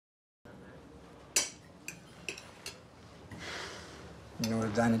You know what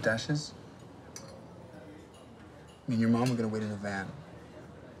a dine and dash is? Me and your mom are gonna wait in the van.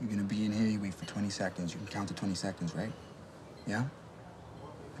 You're gonna be in here, you wait for 20 seconds. You can count to 20 seconds, right? Yeah?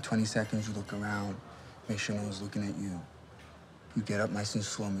 For 20 seconds, you look around, make sure no one's looking at you. You get up nice and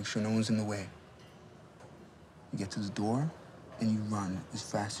slow, make sure no one's in the way. You get to the door, and you run as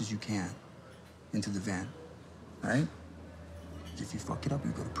fast as you can into the van, all right? If you fuck it up,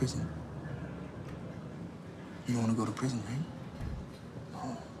 you go to prison. You don't wanna go to prison, right?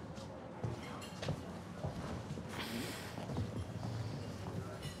 No.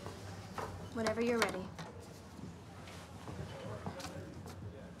 Whenever you're ready.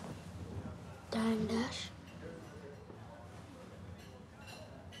 Dine dash.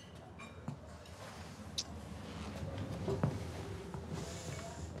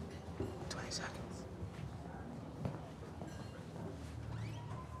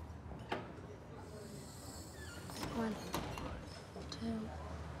 One, two,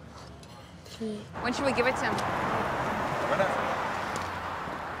 three. When should we give it to him? Whenever.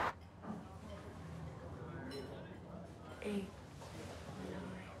 8.